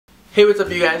Hey, what's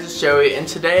up you guys, it's Joey, and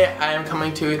today I am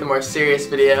coming to you with a more serious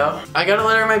video. I got a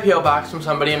letter in my P.O. box from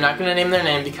somebody. I'm not going to name their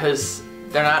name because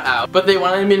they're not out, but they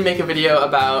wanted me to make a video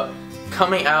about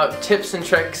coming out tips and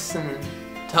tricks and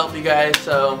to help you guys,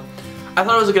 so I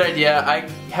thought it was a good idea. I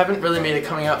haven't really made a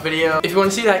coming out video. If you want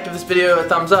to see that, give this video a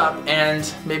thumbs up, and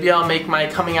maybe I'll make my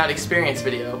coming out experience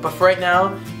video. But for right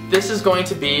now, this is going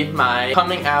to be my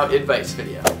coming out advice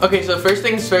video. Okay, so first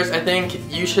things first, I think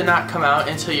you should not come out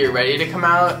until you're ready to come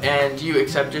out and you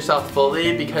accept yourself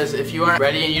fully, because if you aren't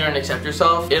ready and you don't accept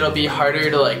yourself, it'll be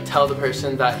harder to like tell the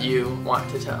person that you want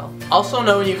to tell. Also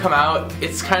know when you come out,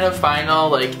 it's kind of final,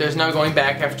 like there's no going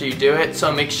back after you do it, so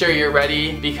make sure you're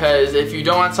ready, because if you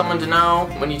don't want someone to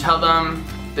know, when you tell them,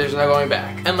 there's no going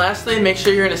back. And lastly, make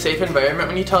sure you're in a safe environment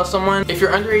when you tell someone. If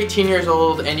you're under 18 years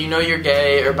old and you know you're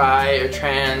gay or bi or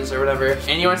trans or whatever,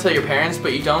 and you want to tell your parents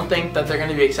but you don't think that they're going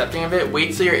to be accepting of it,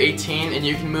 wait till you're 18 and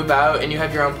you can move out and you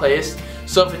have your own place.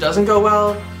 So if it doesn't go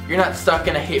well, you're not stuck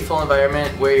in a hateful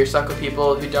environment where you're stuck with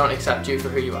people who don't accept you for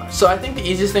who you are. So I think the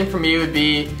easiest thing for me would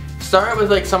be start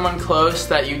with like someone close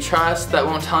that you trust that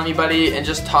won't tell anybody, and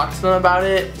just talk to them about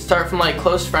it. Start from like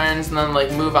close friends and then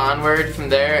like move onward from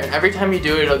there, and every time you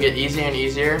do it, it'll get easier and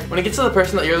easier. When it gets to the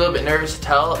person that you're a little bit nervous to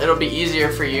tell, it'll be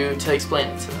easier for you to explain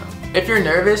it to them. If you're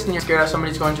nervous and you're scared how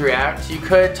somebody's going to react, you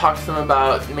could talk to them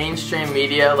about mainstream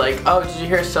media, like, oh, did you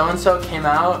hear so-and-so came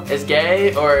out as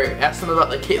gay? Or ask them about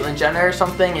like Caitlyn Jenner or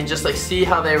something, and just like see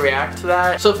how they react to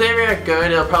that. So if they react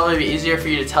good, it'll probably be easier for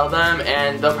you to tell them,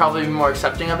 and they'll probably be more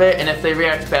accepting of it. And if they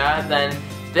react bad, then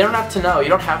they don't have to know. You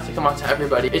don't have to come out to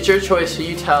everybody. It's your choice who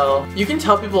you tell. You can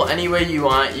tell people any way you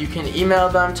want. You can email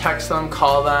them, text them,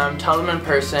 call them, tell them in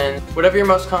person. Whatever you're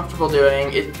most comfortable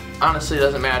doing, it honestly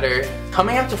doesn't matter.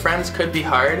 Coming out to friends could be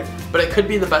hard, but it could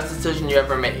be the best decision you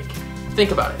ever make.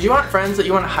 Think about it. Do you want friends that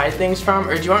you want to hide things from,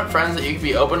 or do you want friends that you can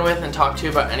be open with and talk to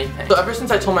about anything? So ever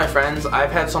since I told my friends,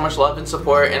 I've had so much love and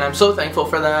support, and I'm so thankful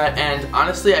for that, and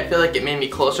honestly I feel like it made me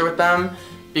closer with them,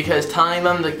 because telling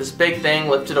them like this big thing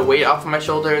lifted a weight off of my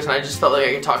shoulders, and I just felt like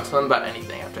I could talk to them about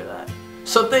anything after that.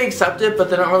 So if they accept it but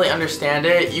they don't really understand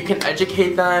it, you can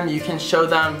educate them, you can show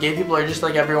them gay people are just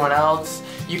like everyone else.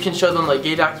 You can show them like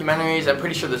gay documentaries. I'm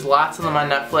pretty sure there's lots of them on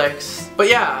Netflix. But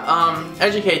yeah,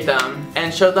 educate them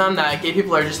and show them that gay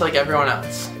people are just like everyone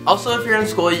else. Also, if you're in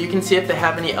school, you can see if they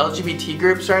have any LGBT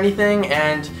groups or anything,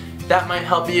 and that might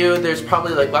help you. There's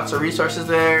probably like lots of resources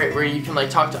there where you can like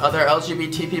talk to other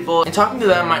LGBT people, and talking to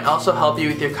them might also help you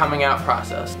with your coming out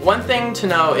process. One thing to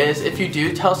know is if you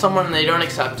do tell someone and they don't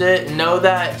accept it, know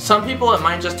that some people it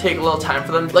might just take a little time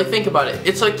for them. Like think about it.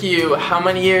 It's like you, how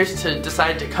many years to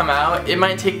decide to come out? It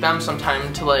might take them some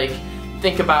time to like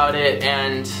think about it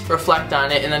and reflect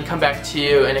on it and then come back to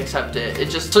you and accept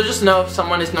it. So just know if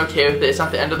someone isn't okay with it, it's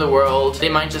not the end of the world. They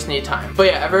might just need time. But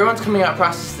yeah, everyone's coming out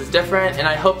process is different, and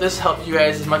I hope this helped you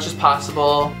guys as much as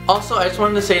possible. Also, I just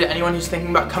wanted to say to anyone who's thinking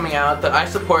about coming out that I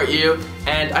support you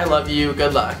and I love you.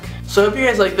 Good luck. So I hope you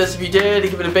guys like this. If you did,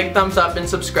 give it a big thumbs up and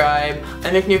subscribe.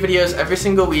 I make new videos every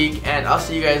single week, and I'll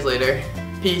see you guys later.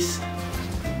 Peace.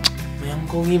 My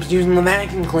uncle keeps using the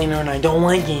vacuum cleaner and I don't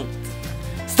like it.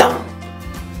 Stop!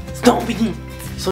 Stop it!